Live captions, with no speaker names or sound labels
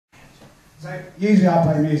So usually I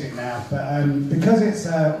play music now, but because it's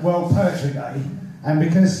World Poetry Day, and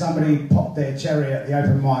because somebody popped their cherry at the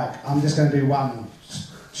open mic, I'm just going to do one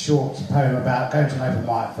short poem about going to an open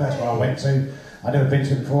mic. First one I went to, I'd never been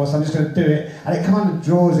to it before, so I'm just going to do it, and it kind of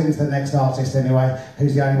draws into the next artist anyway,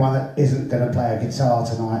 who's the only one that isn't going to play a guitar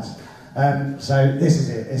tonight. So this is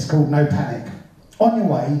it. It's called No Panic. On your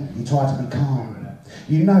way, you try to be calm.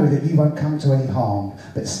 You know that you won't come to any harm,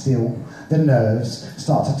 but still, the nerves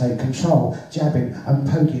start to take control, jabbing and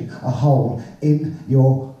poking a hole in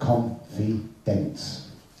your confidence.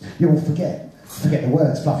 You'll forget the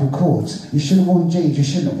words, fluff your chords. You shouldn't have worn jeans, you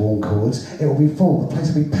shouldn't have worn chords. It will be full, the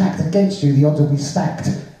place will be packed against you, the odds will be stacked.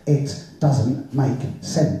 It doesn't make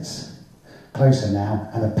sense. Closer now,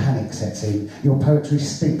 and a panic sets in. Your poetry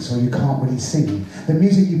stinks or you can't really sing. The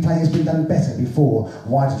music you play has been done better before.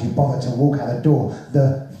 Why did you bother to walk out the door?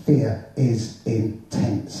 The fear is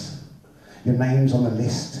intense. Your name's on the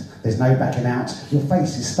list, there's no backing out. Your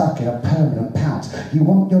face is stuck in a permanent pout. You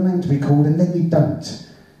want your name to be called and then you don't.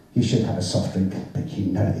 You should have a soft drink, but you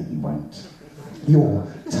know that you won't. Your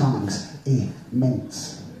tongue's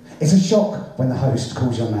immense. It's a shock when the host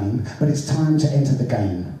calls your name, but it's time to enter the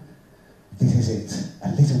game. This is it, a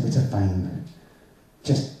little bit of fame.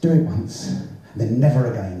 Just do it once, then never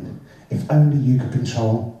again. If only you could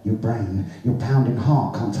control your brain. Your pounding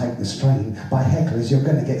heart can't take the strain. By hecklers, you're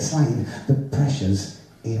going to get slain. The pressure's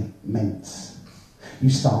immense. You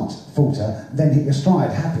start, falter, then hit your stride.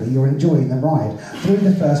 Happily, you're enjoying the ride. Through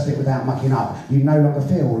the first bit without mucking up, you no longer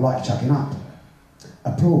feel like chucking up.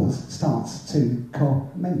 Applause starts to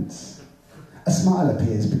commence. A smile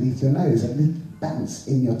appears beneath your nose, a little bounce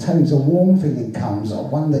in your toes, a warm feeling comes, or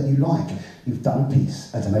one that you like. You've done a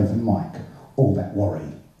piece at an open mic. All that worry,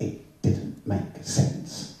 it didn't make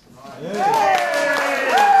sense. Thank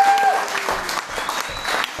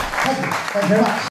you very much.